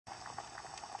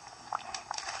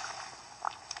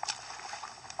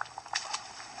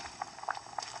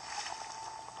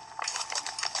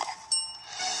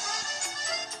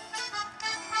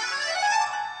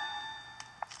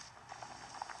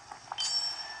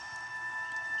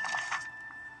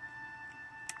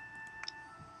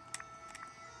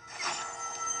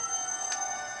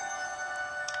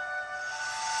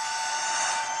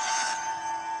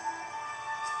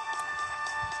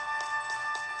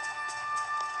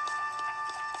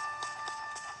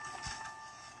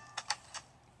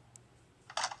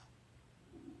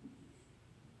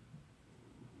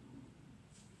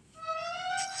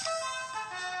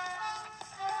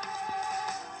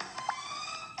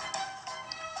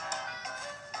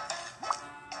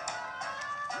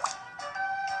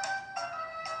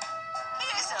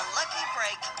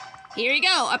Here you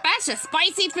go, a batch of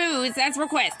spicy foods as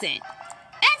requested.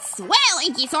 That's swell,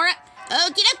 InkySora.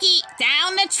 Okie dokie,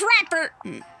 down the trapper.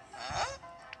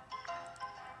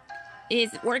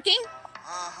 Is it working?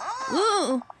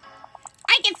 Ooh.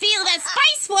 I can feel the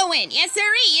spice flowing. Yes,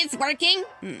 sirree, it's working.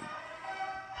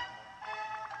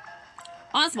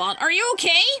 Oswald, are you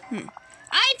okay?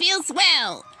 I feel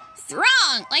swell.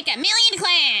 Strong, like a million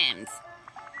clams.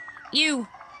 You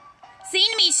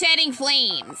seen me shedding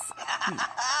flames.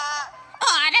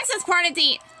 That's just part of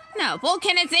the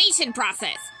vulcanization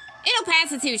process. It'll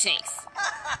pass in 2 shakes.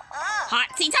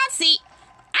 Hotsy-totsy.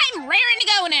 I'm raring to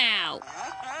go now.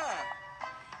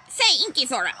 Say,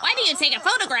 InkySora, why don't you take a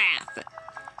photograph?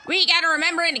 We gotta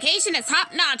remember indication as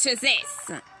top-notch as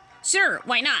this. Sure,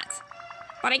 why not?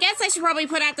 But I guess I should probably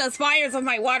put out those fires with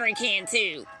my watering can,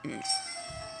 too.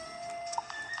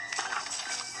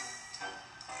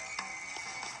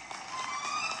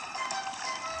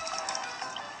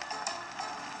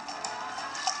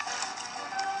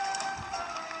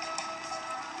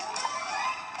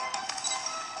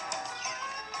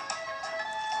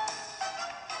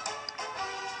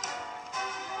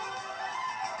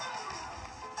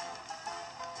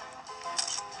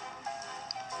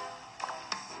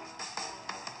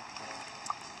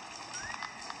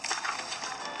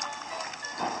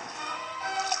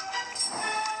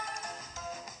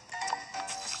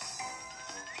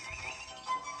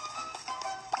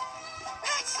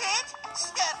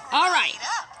 Alright,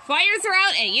 fires are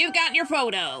out and you've got your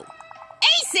photo.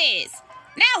 Aces!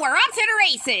 Now we're up to the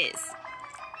races.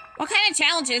 What kind of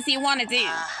challenges do you want to do?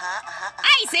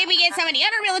 I say we get some of the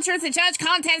other villagers to judge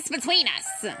contests between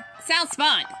us. Sounds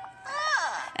fun.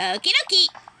 Okie dokie.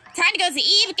 Time to go see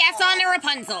Eve, Gaston, and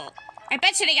Rapunzel. I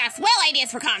bet you they got swell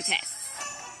ideas for contests.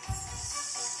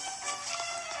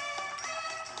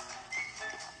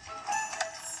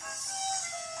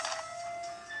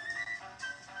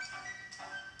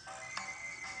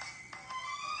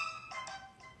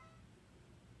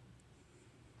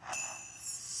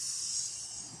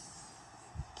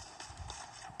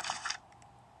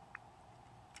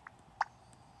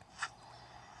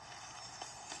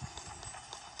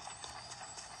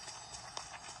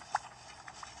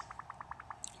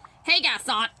 Hey,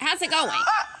 Gaston, how's it going?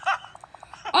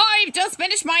 I've just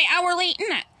finished my hourly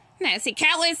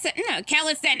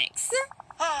calisthenics.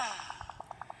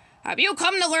 Have you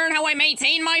come to learn how I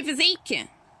maintain my physique?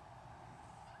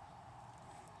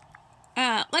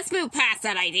 Let's move past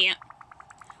that idea.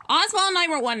 Oswald and I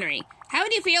were wondering, how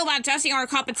do you feel about judging our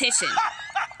competition?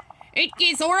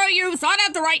 InkySora, you sought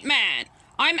out the right man.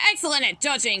 I'm excellent at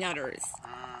judging others.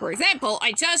 For example,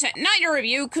 I judged that neither of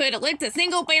you could lift a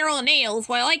single barrel of nails,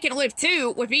 while I can lift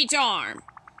 2 with each arm.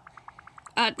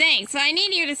 Thanks, but I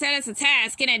need you to set us a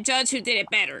task and then judge who did it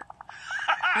better.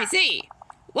 I see.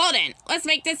 Well then, let's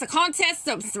make this a contest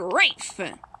of strength.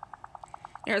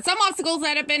 There are some obstacles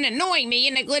that have been annoying me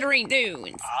in the glittering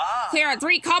dunes. Clear out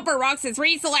 3 copper rocks and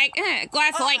 3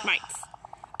 glass stalagmites.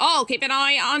 I'll keep an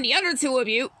eye on the other 2 of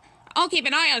you.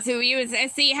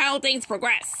 And see how things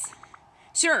progress.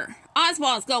 Sure,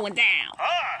 Oswald's going down.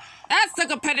 That's the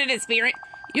competitive spirit.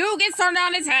 You get started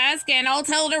on the task, and I'll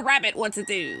tell the rabbit what to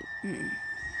do.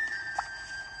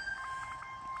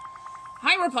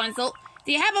 Hi, Rapunzel.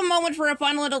 Do you have a moment for a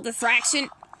fun little distraction?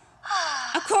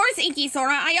 Of course, InkySora.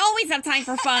 I always have time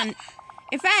for fun.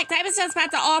 In fact, I was just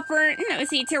about to offer,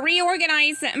 to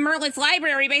reorganize Merlin's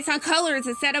library based on colors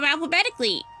instead of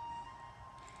alphabetically.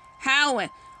 How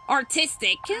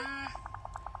artistic.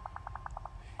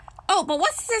 Oh, but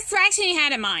what's the distraction you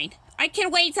had in mind? I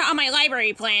can wait on my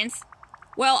library plans.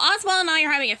 Well, Oswald and I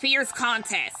are having a fierce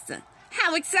contest.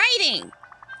 How exciting!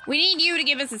 We need you to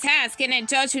give us a task and then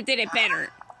judge who did it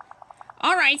better.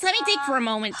 Alright, let me think for a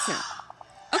moment.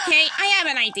 Okay, I have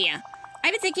an idea.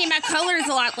 I've been thinking about colors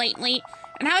a lot lately,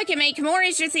 and how I can make more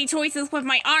interesting choices with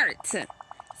my art.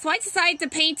 So I decided to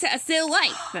paint a still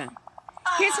life.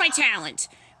 Here's my challenge.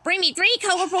 Bring me 3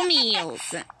 colorful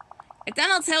meals. And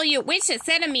then I'll tell you which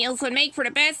set of meals would make for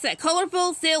the best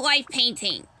colorful still life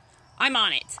painting. I'm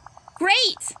on it.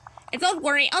 Great! And don't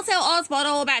worry, I'll tell Oswald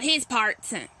all about his part.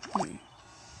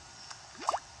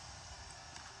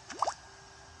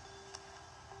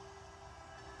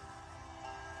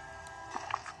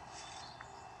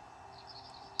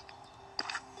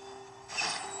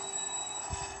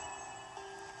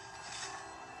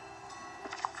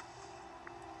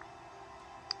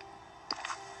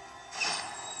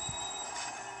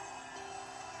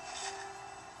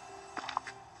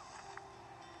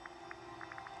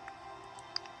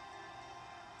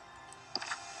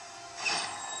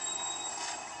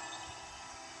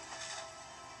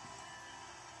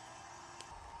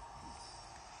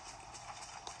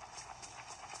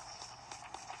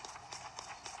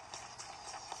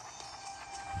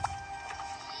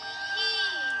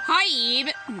 babe.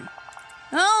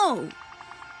 Oh.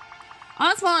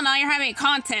 Oswald and I are having a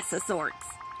contest of sorts.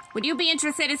 Would you be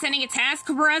interested in sending a task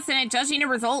for us and judging the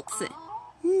results?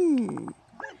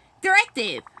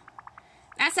 Directive.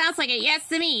 That sounds like a yes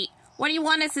to me. What do you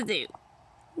want us to do?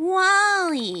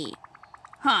 Wally.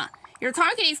 Huh. Your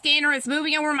targeting scanner is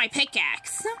moving over my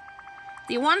pickaxe.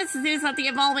 Do you want us to do something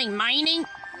involving mining?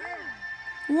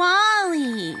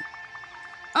 Wally.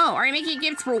 Oh, are you making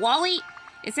gifts for Wally?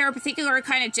 Is there a particular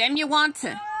kind of gem you want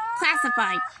to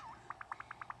classify?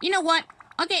 You know what?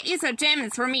 I'll get you some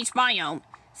gems from each biome.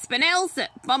 Spinels,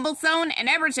 Bumblestone, and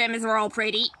Evergems are all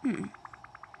pretty.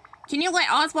 Can you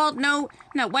let Oswald know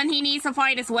when he needs to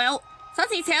fight as well?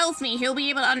 Something tells me he'll be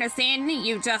able to understand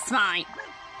you just fine.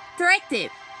 Directive.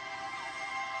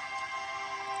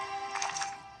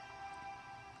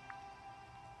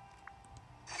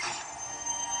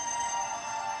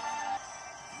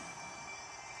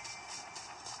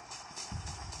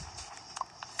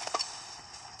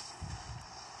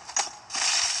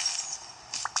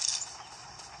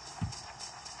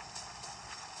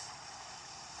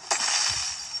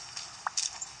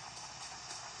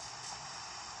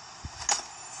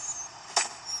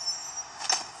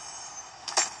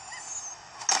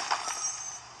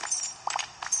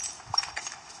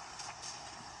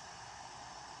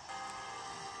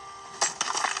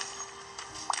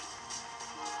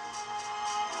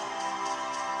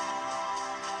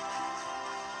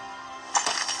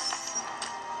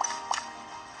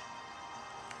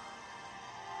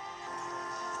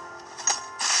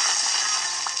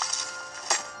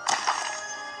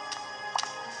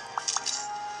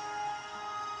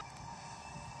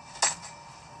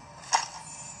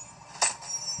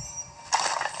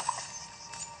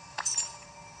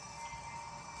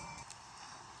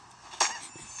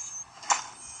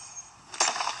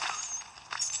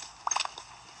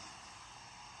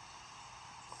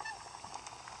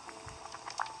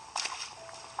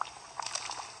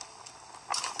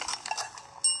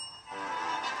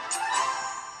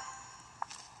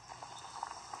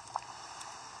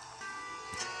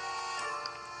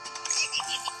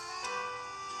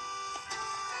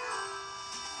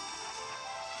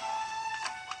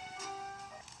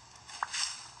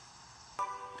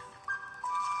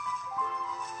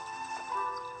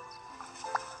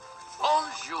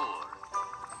 Bonjour.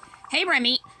 Hey,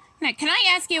 Remy. Now, can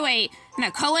I ask you a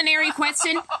culinary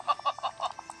question?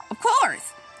 Of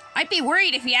course. I'd be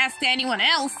worried if you asked anyone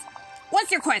else.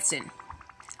 What's your question?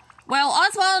 Well,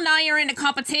 Oswald and I are in a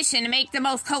competition to make the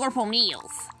most colorful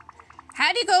meals.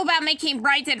 How do you go about making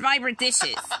bright and vibrant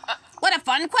dishes? What a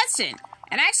fun question.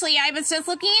 And actually, I was just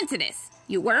looking into this.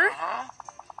 You were?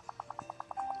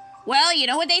 Well, you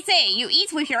know what they say. You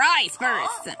eat with your eyes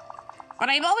first. But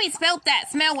I've always felt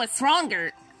that smell was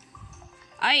stronger.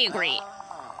 I agree.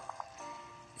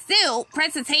 Still,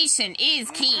 presentation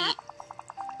is key.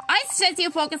 I suggest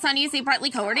you focus on using brightly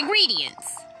colored ingredients.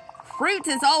 Fruit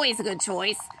is always a good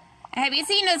choice. Have you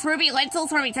seen those ruby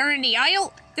lentils from Eternity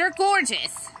Isle? They're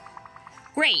gorgeous.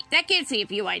 Great, that gives me a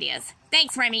few ideas.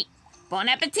 Thanks, Remy. Bon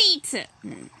appetit!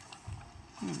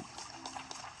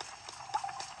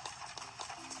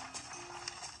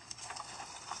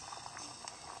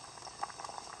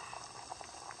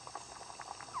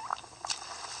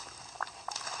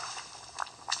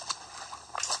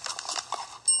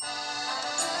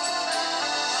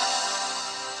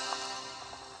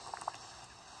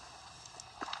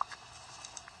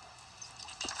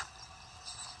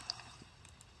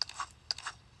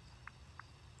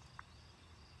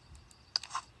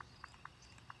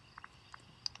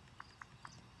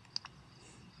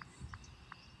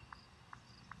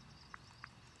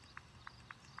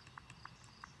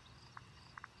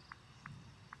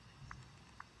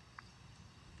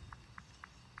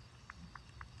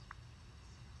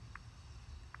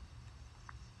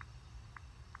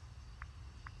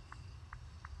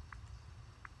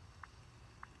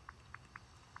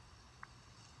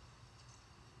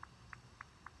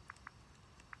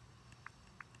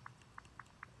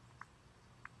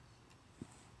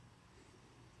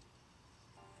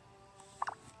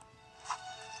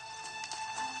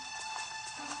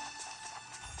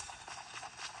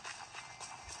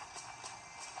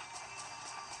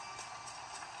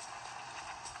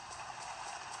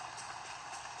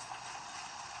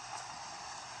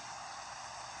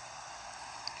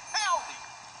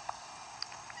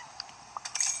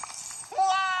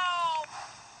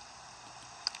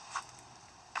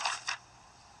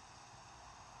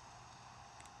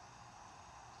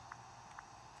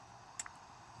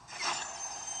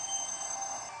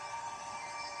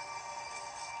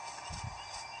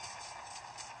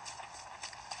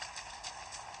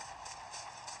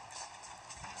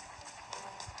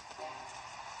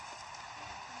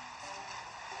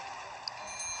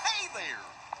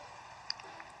 there.